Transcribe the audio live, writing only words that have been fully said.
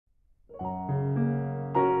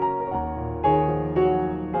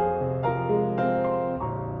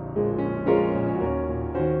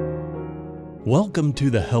Welcome to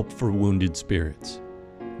the Help for Wounded Spirits.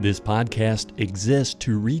 This podcast exists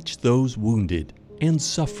to reach those wounded and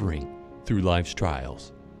suffering through life's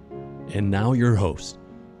trials. And now your hosts,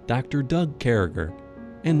 Dr. Doug Carragher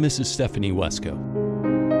and Mrs. Stephanie Wesco.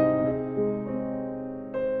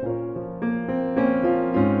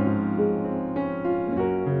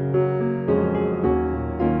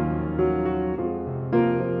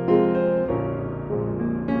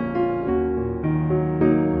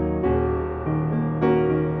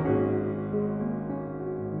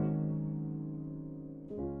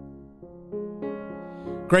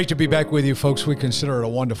 Great to be back with you, folks. We consider it a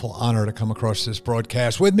wonderful honor to come across this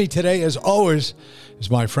broadcast. With me today, as always, is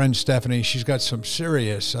my friend Stephanie. She's got some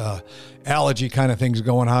serious allergy kind of things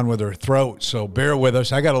going on with her throat, so bear with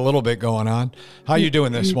us. I got a little bit going on. How you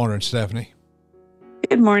doing this morning, Stephanie?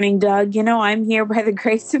 Good morning, Doug. You know, I'm here by the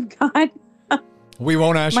grace of God. We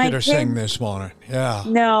won't ask you to sing this morning. Yeah.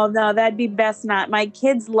 No, that'd be best not. My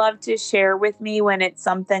kids love to share with me when it's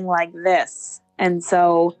something like this. And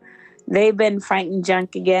so they've been fighting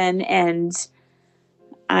junk again, and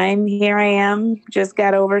here I am, just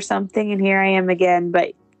got over something, and here I am again,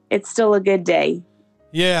 but it's still a good day.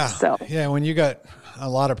 Yeah. Yeah, when you got a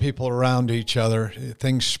lot of people around each other,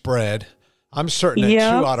 things spread. I'm certain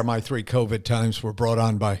that 2 out of my 3 COVID times were brought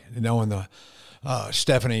on by knowing the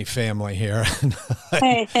Stephanie family here.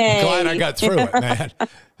 Hey. Glad I got through it, man.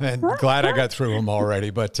 And glad I got through them already.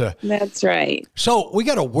 But that's right. So we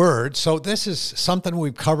got a word. So this is something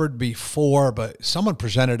we've covered before, but someone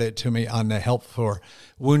presented it to me on the Help for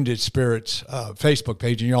Wounded Spirits Facebook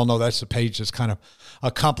page. And you all know that's the page that's kind of a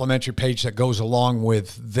complimentary page that goes along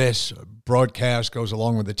with this broadcast, goes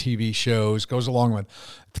along with the TV shows, goes along with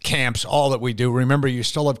the camps, all that we do. Remember, you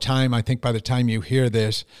still have time. I think by the time you hear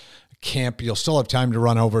this, you'll still have time to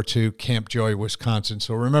run over to Camp Joy, Wisconsin.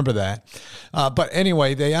 So remember that. But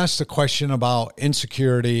anyway, they asked the question about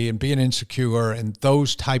insecurity and being insecure and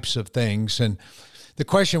those types of things. And the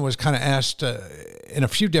question was kind of asked in a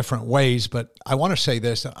few different ways, but I want to say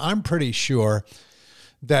this, that I'm pretty sure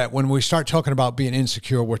that when we start talking about being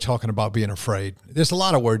insecure, we're talking about being afraid. There's a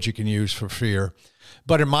lot of words you can use for fear.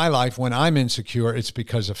 But in my life, when I'm insecure, it's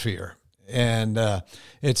because of fear. And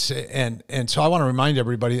so I want to remind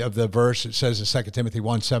everybody of the verse. It says in 2 Timothy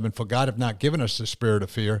 1:7, "For God hath not given us the spirit of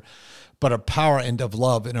fear, but of power and of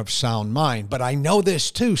love and of sound mind." But I know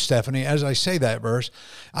this too, Stephanie, as I say that verse,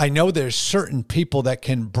 I know there's certain people that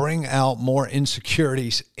can bring out more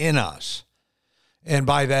insecurities in us. And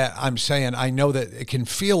by that, I'm saying I know that it can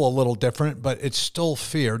feel a little different, but it's still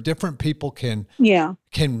fear. Different people can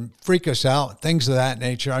freak us out, things of that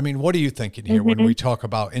nature. I mean, what are you thinking here when we talk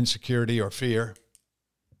about insecurity or fear?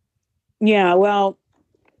 Yeah, well,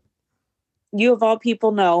 you of all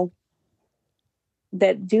people know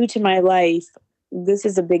that due to my life, this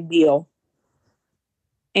is a big deal.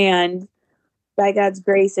 And by God's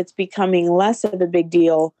grace, it's becoming less of a big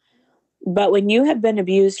deal. But when you have been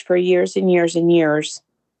abused for years and years and years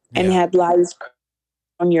and had lies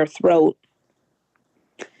on your throat,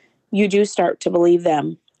 you do start to believe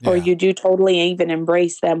them, or you do totally even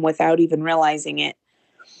embrace them without even realizing it.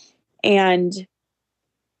 And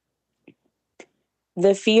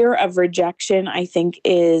the fear of rejection, I think,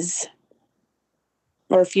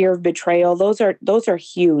 or fear of betrayal, those are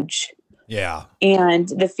huge. Yeah. And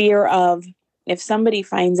the fear of, if somebody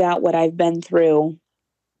finds out what I've been through,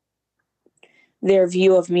 their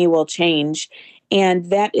view of me will change. And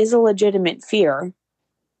that is a legitimate fear.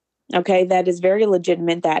 Okay, that is very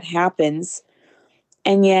legitimate. That happens.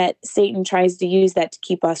 And yet Satan tries to use that to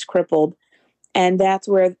keep us crippled. And that's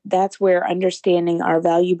where understanding our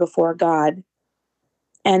value before God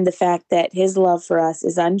and the fact that his love for us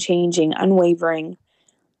is unchanging, unwavering,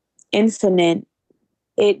 infinite.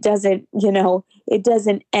 It doesn't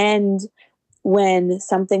end when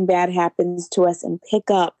something bad happens to us and pick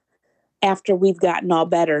up after we've gotten all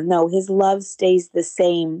better. No, his love stays the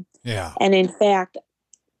same. Yeah. And in fact,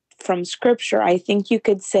 from scripture, I think you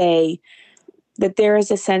could say that there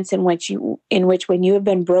is a sense in which when you have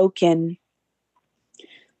been broken,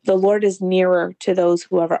 the Lord is nearer to those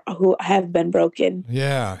who have been broken.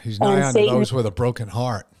 Yeah, he's nigh unto those with a broken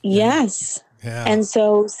heart. Yes. Yeah. And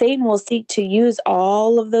so Satan will seek to use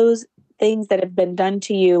all of those things that have been done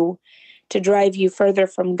to you to drive you further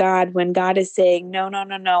from God, when God is saying,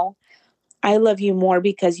 no. I love you more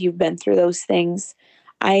because you've been through those things.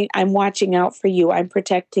 I'm watching out for you. I'm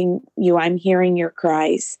protecting you. I'm hearing your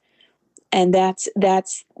cries. And that's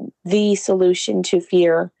the solution to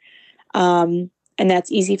fear. And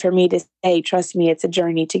that's easy for me to say. Trust me, it's a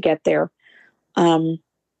journey to get there.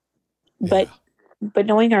 But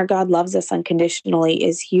knowing our God loves us unconditionally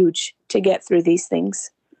is huge to get through these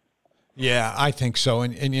things. Yeah, I think so.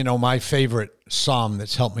 And you know, my favorite psalm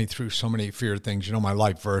that's helped me through so many fear things, you know, my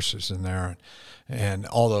life verses in there and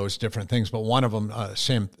all those different things. But one of them,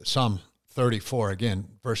 Psalm 34, again,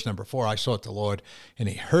 verse number 4, I sought the Lord and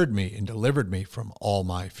he heard me and delivered me from all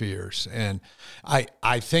my fears. And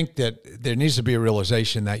I think that there needs to be a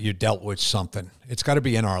realization that you dealt with something. It's got to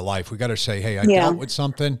be in our life. We got to say, hey, I dealt with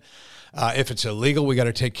something. If it's illegal, we got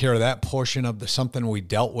to take care of that portion of the something we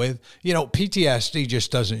dealt with. You know, PTSD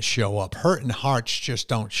just doesn't show up. Hurt and hearts just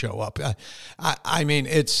don't show up. I mean,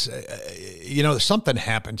 it's, you know, something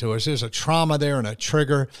happened to us. There's a trauma there and a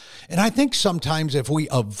trigger. And I think sometimes if we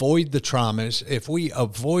avoid the traumas, if we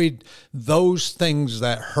avoid those things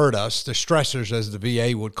that hurt us, the stressors, as the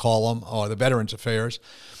VA would call them, or the Veterans Affairs,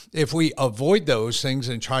 if we avoid those things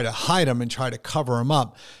and try to hide them and try to cover them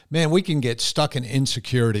up, man, we can get stuck in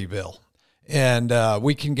insecurityville. And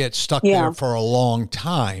we can get stuck there for a long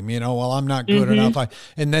time. You know, well, I'm not good enough.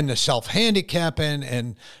 And then the self-handicapping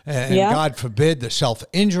and God forbid the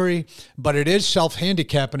self-injury. But it is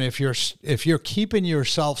self-handicapping if you're keeping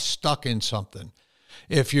yourself stuck in something.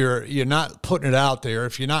 If you're not putting it out there,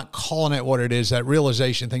 if you're not calling it what it is, that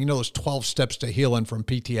realization thing, you know, those 12 steps to healing from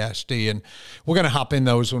PTSD. And we're going to hop in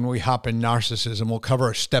those when we hop in narcissism. We'll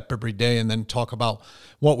cover a step every day and then talk about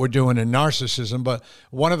what we're doing in narcissism. But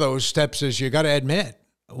one of those steps is you got to admit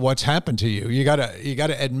what's happened to you. You got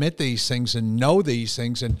to admit these things and know these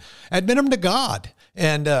things and admit them to God.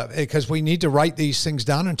 And because we need to write these things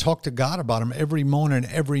down and talk to God about them every morning,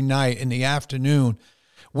 every night, in the afternoon.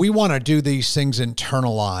 We want to do these things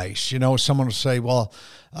internalized. You know, someone will say, well,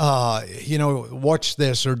 you know, watch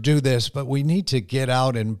this or do this, but we need to get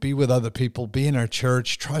out and be with other people, be in our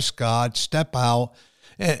church, trust God, step out.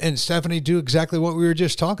 And Stephanie, do exactly what we were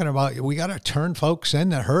just talking about. We got to turn folks in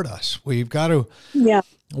that hurt us. We've got to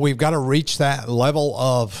reach that level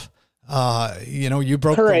of, you know, you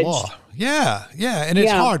broke courage. The law. Yeah. And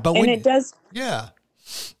it's hard, but when it does. Yeah.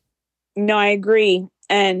 No, I agree.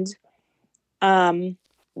 And,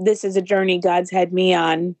 this is a journey God's had me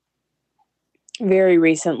on very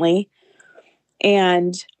recently.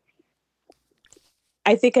 And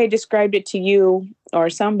I think I described it to you or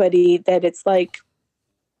somebody that it's like,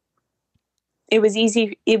 it was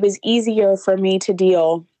easier for me to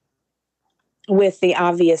deal with the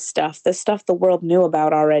obvious stuff, the stuff the world knew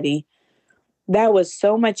about already. That was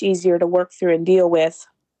so much easier to work through and deal with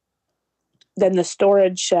than the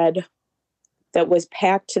storage shed that was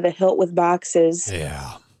packed to the hilt with boxes.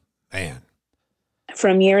 Yeah, man.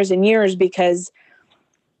 From years and years, because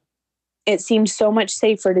it seemed so much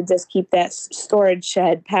safer to just keep that storage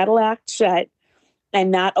shed padlocked shut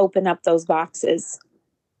and not open up those boxes.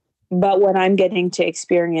 But what I'm getting to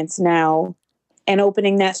experience now, and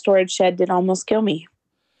opening that storage shed did almost kill me.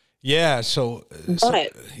 Yeah.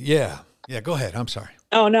 Yeah. Go ahead. I'm sorry.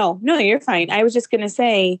 Oh, no, you're fine. I was just going to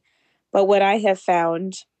say, but what I have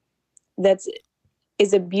found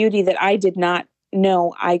is a beauty that I did not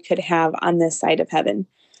know I could have on this side of heaven.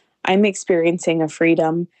 I'm experiencing a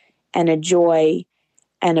freedom and a joy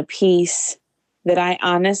and a peace that I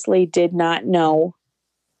honestly did not know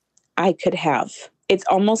I could have. It's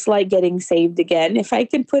almost like getting saved again, if I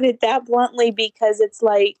can put it that bluntly, because it's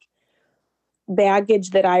like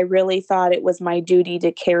baggage that I really thought it was my duty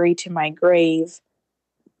to carry to my grave.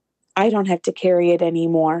 I don't have to carry it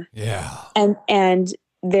anymore. Yeah. And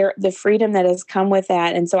the freedom that has come with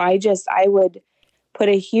that. And so I would put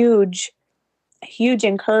a huge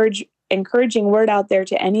encouraging word out there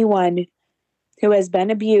to anyone who has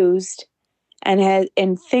been abused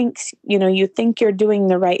and thinks, you know, you think you're doing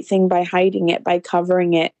the right thing by hiding it, by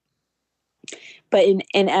covering it. But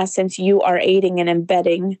in essence, you are aiding and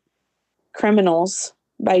abetting criminals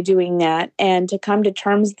by doing that. And to come to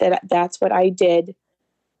terms that that's what I did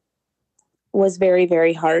was very,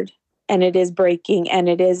 very hard. And it is breaking, and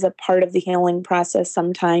it is a part of the healing process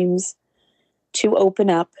sometimes to open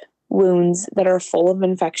up wounds that are full of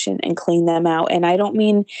infection and clean them out. And I don't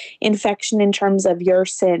mean infection in terms of your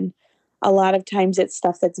sin. A lot of times it's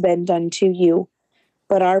stuff that's been done to you,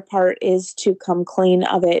 but our part is to come clean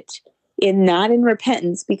of it, not in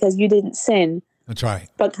repentance because you didn't sin. That's right.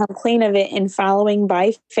 But come clean of it in following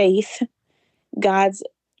by faith God's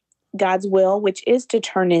will, which is to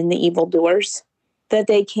turn in the evildoers, that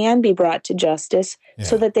they can be brought to justice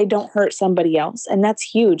so that they don't hurt somebody else. And that's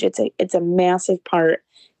huge. It's a massive part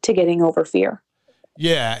to getting over fear.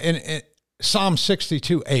 Yeah. And Psalm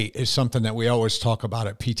 62:8 is something that we always talk about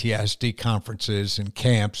at PTSD conferences and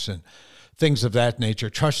camps and things of that nature.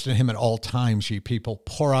 Trust in him at all times, ye people.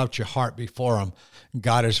 Pour out your heart before him.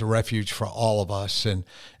 God is a refuge for all of us. And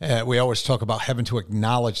we always talk about having to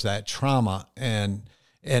acknowledge that trauma. And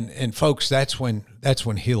folks, that's when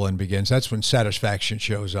healing begins. That's when satisfaction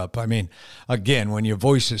shows up. I mean, again, when your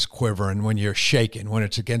voice is quivering, when you're shaking, when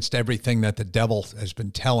it's against everything that the devil has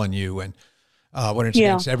been telling you, and when it's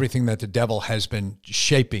against everything that the devil has been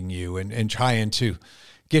shaping you and trying to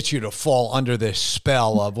get you to fall under this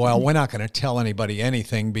spell of, well, we're not going to tell anybody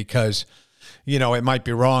anything because, it might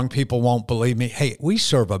be wrong. People won't believe me. Hey, we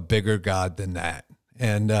serve a bigger God than that.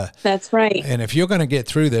 And that's right. And if you're going to get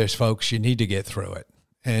through this, folks, you need to get through it.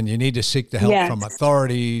 And you need to seek the help from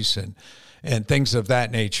authorities and things of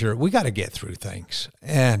that nature. We got to get through things.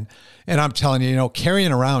 And I'm telling you,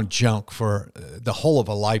 carrying around junk for the whole of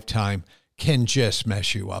a lifetime can just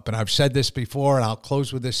mess you up. And I've said this before, and I'll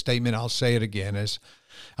close with this statement. I'll say it again. As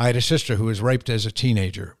I had a sister who was raped as a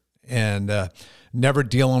teenager, and never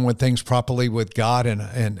dealing with things properly with God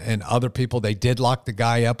and other people. They did lock the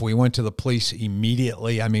guy up. We went to the police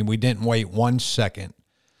immediately. I mean, we didn't wait 1 second.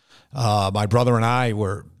 My brother and I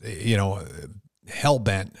were,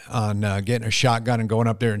 hell-bent on getting a shotgun and going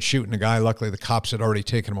up there and shooting the guy. Luckily, the cops had already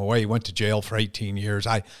taken him away. He went to jail for 18 years.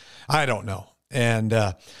 I don't know. And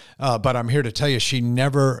but I'm here to tell you, she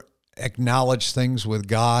never acknowledged things with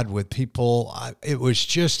God, with people. It was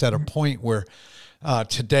just at a point where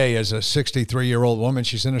today, as a 63-year-old woman,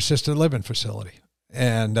 she's in an assisted living facility.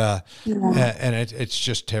 And it's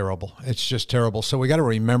just terrible. It's just terrible. So we got to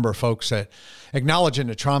remember, folks, that acknowledging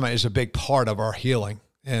the trauma is a big part of our healing,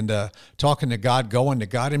 and talking to God, going to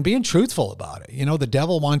God, and being truthful about it. The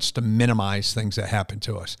devil wants to minimize things that happen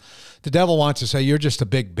to us. The devil wants to say, you're just a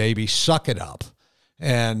big baby, suck it up.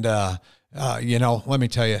 And, let me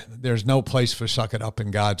tell you, there's no place for suck it up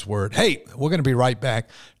in God's word. Hey, we're going to be right back.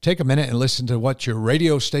 Take a minute and listen to what your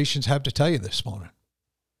radio stations have to tell you this morning.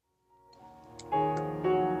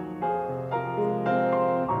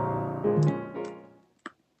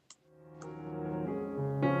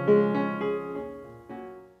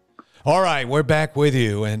 All right, we're back with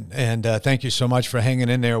you, and thank you so much for hanging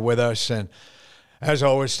in there with us. And as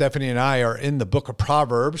always, Stephanie and I are in the book of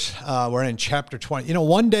Proverbs. We're in chapter 20.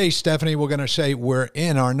 One day, Stephanie, we're going to say we're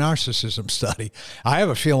in our narcissism study. I have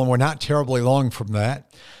a feeling we're not terribly long from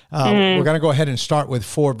that. We're going to go ahead and start with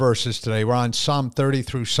 4 verses today. We're on Psalm 30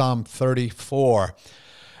 through Psalm 34.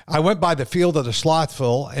 I went by the field of the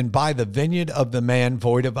slothful and by the vineyard of the man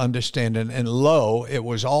void of understanding, and lo, it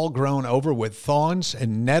was all grown over with thorns,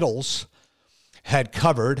 and nettles had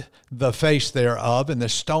covered the face thereof, and the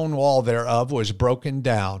stone wall thereof was broken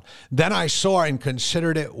down. Then I saw and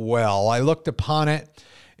considered it well. I looked upon it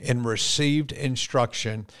and received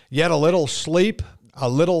instruction. Yet a little sleep, a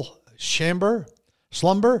little slumber,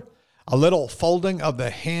 a little folding of the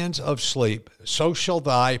hands of sleep. So shall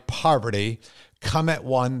thy poverty come at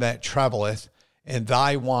one that traveleth, and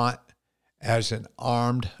thy want as an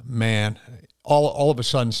armed man. All of a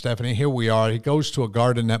sudden, Stephanie, here we are. He goes to a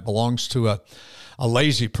garden that belongs to a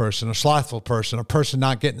lazy person, a slothful person, a person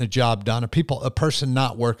not getting the job done, a person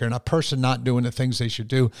not working, a person not doing the things they should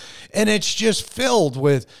do. And it's just filled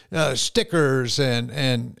with stickers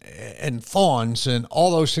and thorns and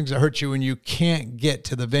all those things that hurt you, and you can't get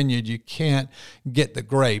to the vineyard. You can't get the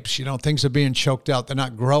grapes. Things are being choked out. They're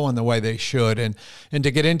not growing the way they should. And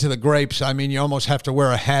to get into the grapes, I mean, you almost have to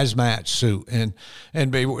wear a hazmat suit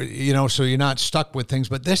and be, so you're not stuck with things.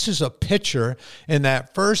 But this is a picture in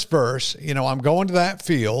that first verse. I'm going to that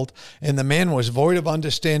field, and the man was void of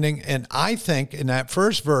understanding. And I think in that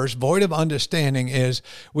first verse, void of understanding is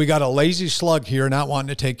we got a lazy slug here not wanting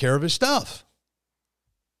to take care of his stuff.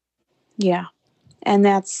 Yeah. And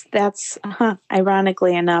that's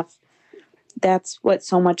ironically enough, that's what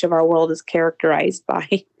so much of our world is characterized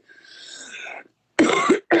by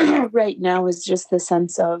right now, is just the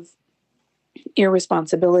sense of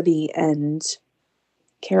irresponsibility and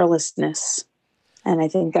carelessness. And I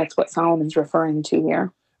think that's what Solomon's referring to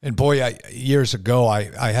here. And boy, years ago,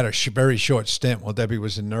 I had a very short stint while Debbie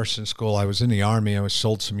was in nursing school. I was in the Army. I was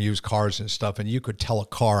sold some used cars and stuff, and you could tell a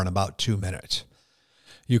car in about 2 minutes.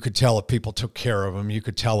 You could tell if people took care of them. You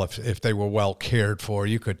could tell if they were well cared for.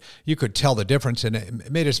 You could tell the difference, and it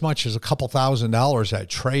made as much as a couple $1,000s at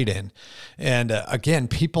trade-in. And again,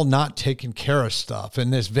 people not taking care of stuff.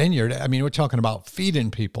 In this vineyard, I mean, we're talking about feeding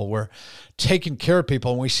people. We're taking care of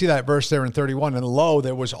people. And we see that verse there in 31. And lo,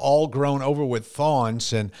 there was all grown over with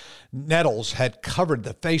thorns, and nettles had covered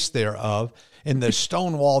the face thereof. and the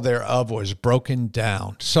stone wall thereof was broken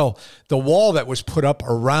down. So the wall that was put up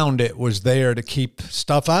around it was there to keep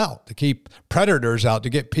stuff out, to keep predators out, to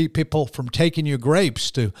get people from taking your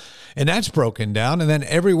grapes and that's broken down. And then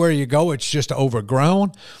everywhere you go, it's just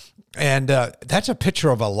overgrown. And that's a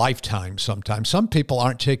picture of a lifetime sometimes. Some people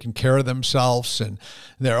aren't taking care of themselves and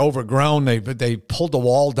they're overgrown. They pulled the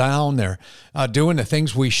wall down. They're doing the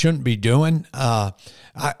things we shouldn't be doing. I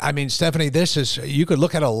mean, Stephanie, you could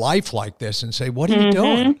look at a life like this and say, what are you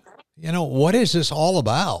doing? What is this all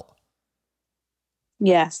about?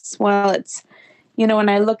 Yes. Well, when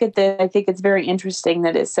I look at this, I think it's very interesting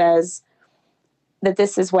that it says that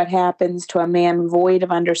this is what happens to a man void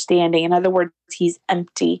of understanding. In other words, he's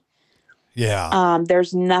empty. Yeah.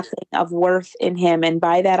 There's nothing of worth in him. And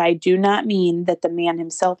by that, I do not mean that the man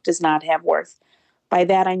himself does not have worth. By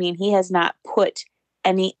that, I mean he has not put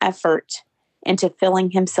any effort into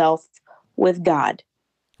filling himself with God,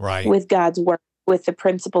 right? With God's word, with the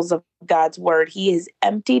principles of God's word. He has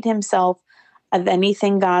emptied himself of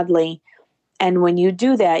anything godly. And when you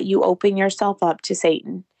do that, you open yourself up to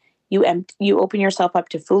Satan. You open yourself up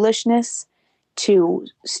to foolishness, to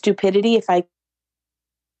stupidity.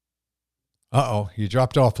 You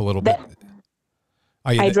dropped off a little bit.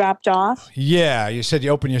 I dropped off? Yeah, you said you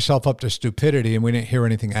open yourself up to stupidity, and we didn't hear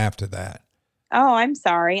anything after that. Oh, I'm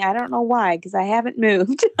sorry. I don't know why, because I haven't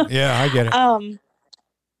moved. Yeah, I get it.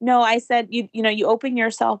 No, I said, you open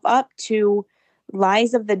yourself up to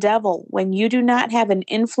lies of the devil. When you do not have an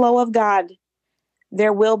inflow of God,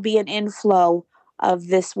 there will be an inflow of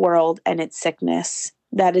this world and its sickness.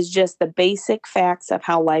 That is just the basic facts of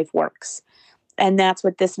how life works. And that's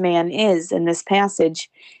what this man is in this passage.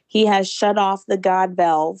 He has shut off the God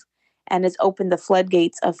valve and has opened the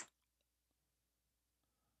floodgates of,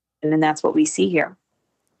 and that's what we see here.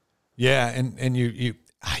 Yeah, and you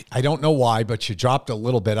I don't know why, but you dropped a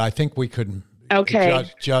little bit. I think we could. Okay.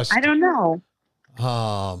 Just I don't know.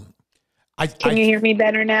 Can you hear me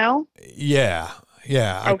better now? Yeah.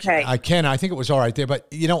 Okay. I can. I think it was all right there. But,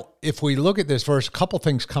 if we look at this verse, a couple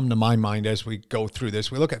things come to my mind as we go through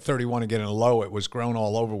this. We look at 31 again, and lo, it was grown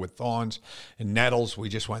all over with thorns and nettles. We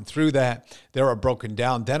just went through that. They are broken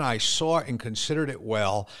down. Then I saw and considered it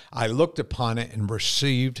well. I looked upon it and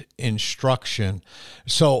received instruction.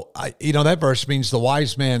 So, that verse means the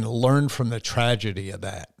wise man learned from the tragedy of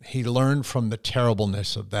that. He learned from the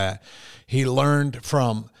terribleness of that. He learned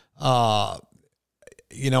from,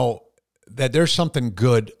 that there's something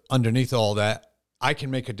good underneath all that. I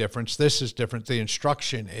can make a difference. This is different. The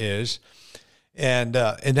instruction is, and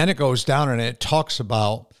then it goes down and it talks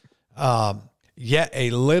about yet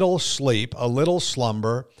a little sleep, a little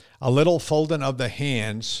slumber, a little folding of the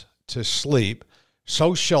hands to sleep.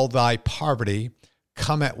 So shall thy poverty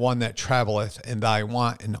come at one that traveleth, and thy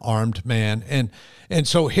want an armed man. And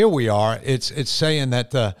so here we are. It's saying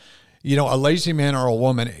that a lazy man or a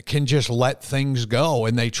woman can just let things go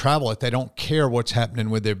and they travel it. They don't care what's happening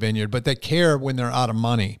with their vineyard, but they care when they're out of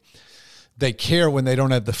money. They care when they don't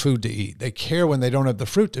have the food to eat. They care when they don't have the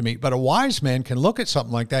fruit to eat. But a wise man can look at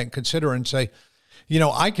something like that and consider and say,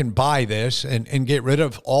 I can buy this and get rid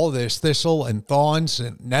of all this thistle and thorns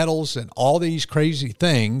and nettles and all these crazy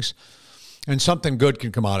things, and something good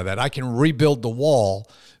can come out of that. I can rebuild the wall.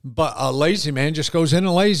 But a lazy man just goes in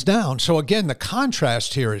and lays down. So again, the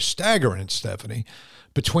contrast here is staggering, Stephanie,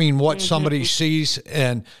 between what somebody sees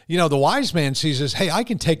and, the wise man sees is, hey, I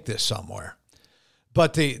can take this somewhere.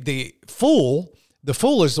 But the fool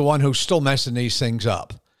is the one who's still messing these things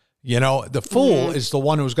up. The fool is the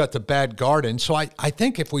one who's got the bad garden. So I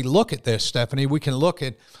think if we look at this, Stephanie, we can look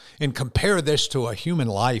at and compare this to a human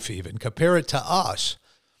life even, compare it to us.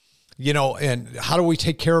 And how do we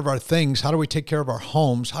take care of our things? How do we take care of our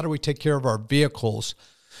homes? How do we take care of our vehicles?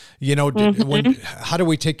 How do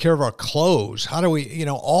we take care of our clothes? How do we,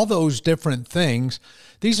 all those different things?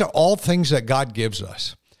 These are all things that God gives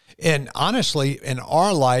us. And honestly, in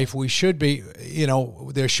our life, we should be,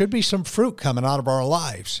 there should be some fruit coming out of our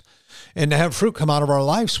lives. And to have fruit come out of our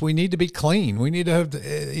lives, we need to be clean. We need to have,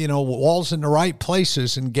 walls in the right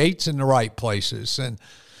places and gates in the right places and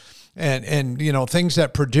things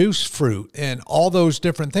that produce fruit and all those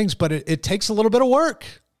different things. But it takes a little bit of work.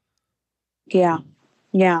 Yeah.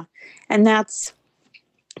 Yeah. And that's,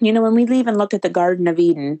 when we leave and look at the Garden of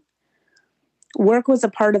Eden, work was a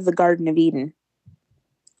part of the Garden of Eden.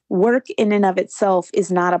 Work in and of itself is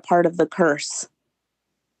not a part of the curse.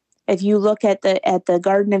 If you look at the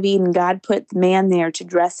Garden of Eden, God put man there to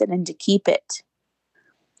dress it and to keep it.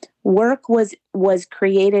 Work was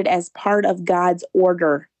created as part of God's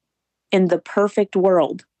order. In the perfect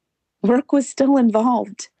world, work was still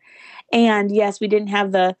involved. And yes, we didn't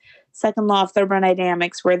have the second law of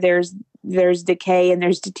thermodynamics where there's there's decay and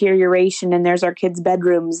there's deterioration, and there's our kids'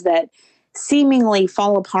 bedrooms that seemingly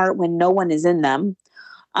fall apart when no one is in them.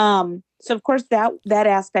 So of course that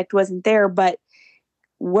aspect wasn't there, but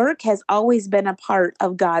work has always been a part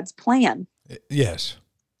of God's plan. Yes.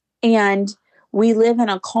 And we live in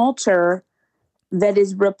a culture that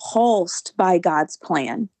is repulsed by God's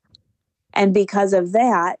plan. And because of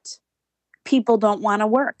that, people don't want to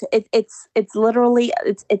work. It's literally,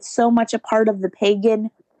 it's so much a part of the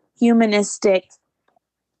pagan humanistic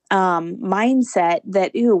mindset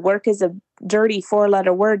that, work is a dirty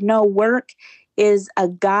 4-letter word. No, work is a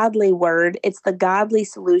godly word. It's the godly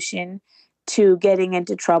solution to getting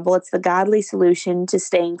into trouble. It's the godly solution to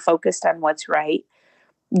staying focused on what's right.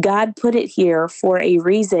 God put it here for a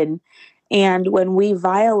reason. And when we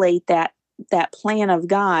violate that plan of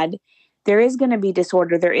God, there is going to be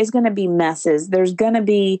disorder. There is going to be messes. There's going to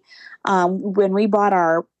be, when we bought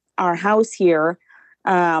our house here,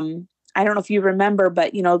 I don't know if you remember,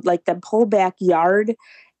 but like the pullback yard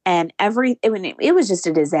and it was just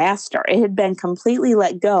a disaster. It had been completely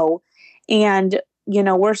let go. And,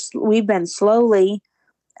 we've been slowly,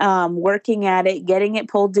 working at it, getting it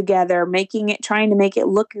pulled together, trying to make it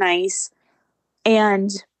look nice. And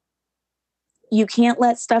you can't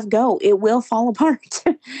let stuff go. It will fall apart.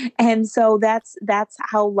 And so that's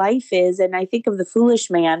how life is. And I think of the foolish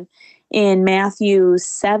man in Matthew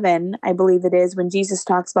 7, I believe it is, when Jesus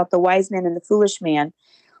talks about the wise man and the foolish man.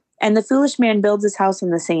 And the foolish man builds his house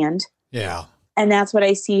in the sand. Yeah. And that's what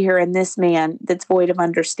I see here in this man that's void of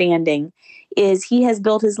understanding, is he has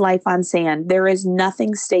built his life on sand. There is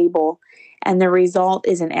nothing stable. And the result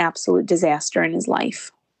is an absolute disaster in his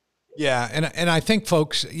life. Yeah, and I think,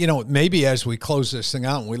 folks, maybe as we close this thing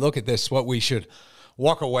out and we look at this, what we should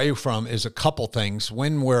walk away from is a couple things.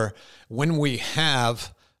 When we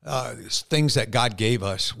have things that God gave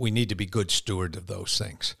us, we need to be good stewards of those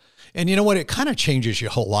things. And you know what? It kind of changes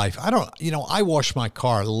your whole life. I wash my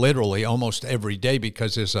car literally almost every day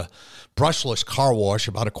because there's a brushless car wash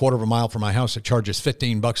about a quarter of a mile from my house that charges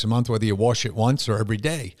 $15 a month, whether you wash it once or every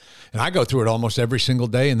day. And I go through it almost every single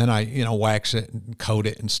day, and then I, wax it and coat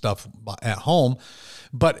it and stuff at home.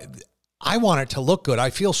 But I want it to look good. I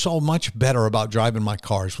feel so much better about driving my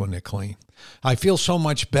cars when they're clean. I feel so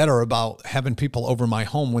much better about having people over my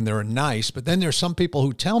home when they're nice. But then there's some people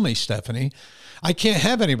who tell me, Stephanie, I can't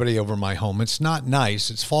have anybody over my home. It's not nice.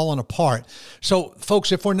 It's falling apart. So,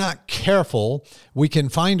 folks, if we're not careful, we can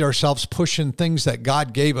find ourselves pushing things that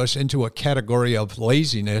God gave us into a category of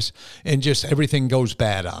laziness, and just everything goes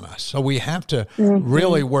bad on us. So we have to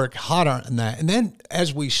really work hard on that. And then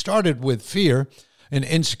as we started with fear and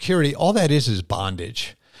insecurity, all that is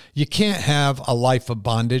bondage. You can't have a life of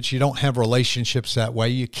bondage. You don't have relationships that way.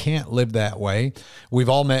 You can't live that way. We've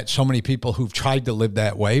all met so many people who've tried to live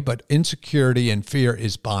that way, but insecurity and fear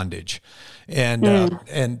is bondage. And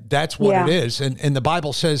that's what it is. And the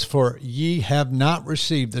Bible says, for ye have not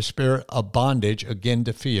received the spirit of bondage, again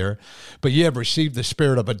to fear, but ye have received the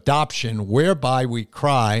spirit of adoption, whereby we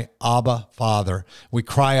cry, Abba, Father. We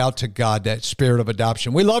cry out to God, that spirit of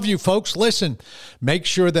adoption. We love you, folks. Listen, make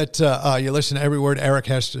sure that you listen to every word Eric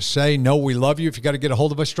has to say. Know we love you. If you got to get a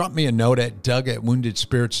hold of us, drop me a note at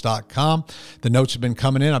doug@woundedspirits.com. The notes have been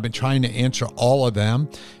coming in. I've been trying to answer all of them.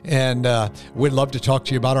 And we'd love to talk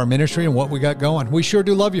to you about our ministry and what we got going. We sure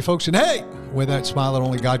do love you, folks. And hey, with that smile that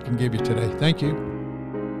only God can give you today. Thank you.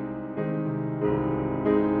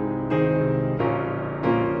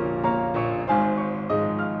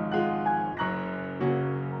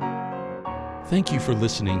 Thank you for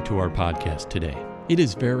listening to our podcast today. It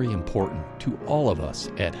is very important to all of us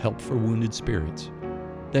at Help for Wounded Spirits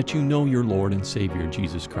that you know your Lord and Savior,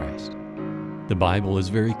 Jesus Christ. The Bible is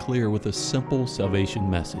very clear with a simple salvation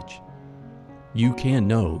message. You can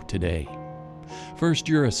know today. First,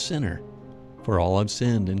 you're a sinner, for all have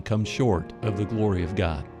sinned and come short of the glory of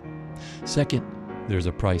God. Second, there's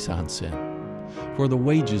a price on sin, for the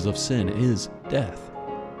wages of sin is death.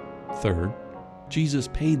 Third, Jesus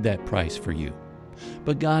paid that price for you.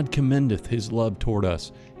 But God commendeth his love toward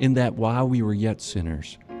us, in that while we were yet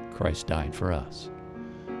sinners, Christ died for us.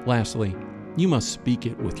 Lastly, you must speak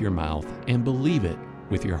it with your mouth and believe it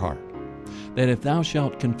with your heart, that if thou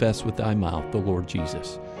shalt confess with thy mouth the Lord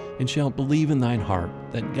Jesus, and shalt believe in thine heart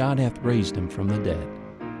that God hath raised him from the dead,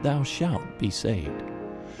 thou shalt be saved.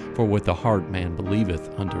 For with the heart man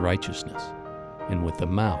believeth unto righteousness, and with the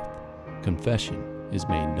mouth confession is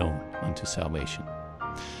made known unto salvation.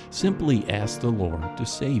 Simply ask the Lord to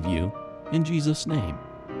save you in Jesus' name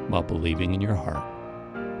while believing in your heart,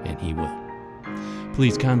 and he will.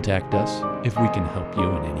 Please contact us if we can help you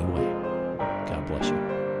in any way. God bless you.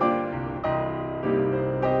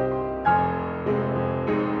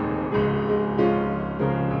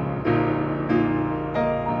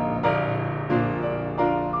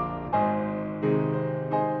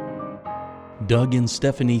 Doug and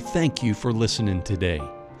Stephanie, thank you for listening today.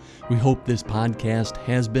 We hope this podcast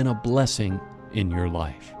has been a blessing in your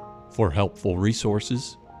life. For helpful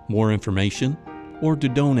resources, more information, or to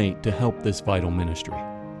donate to help this vital ministry,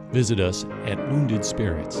 visit us at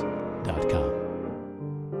woundedspirits.com.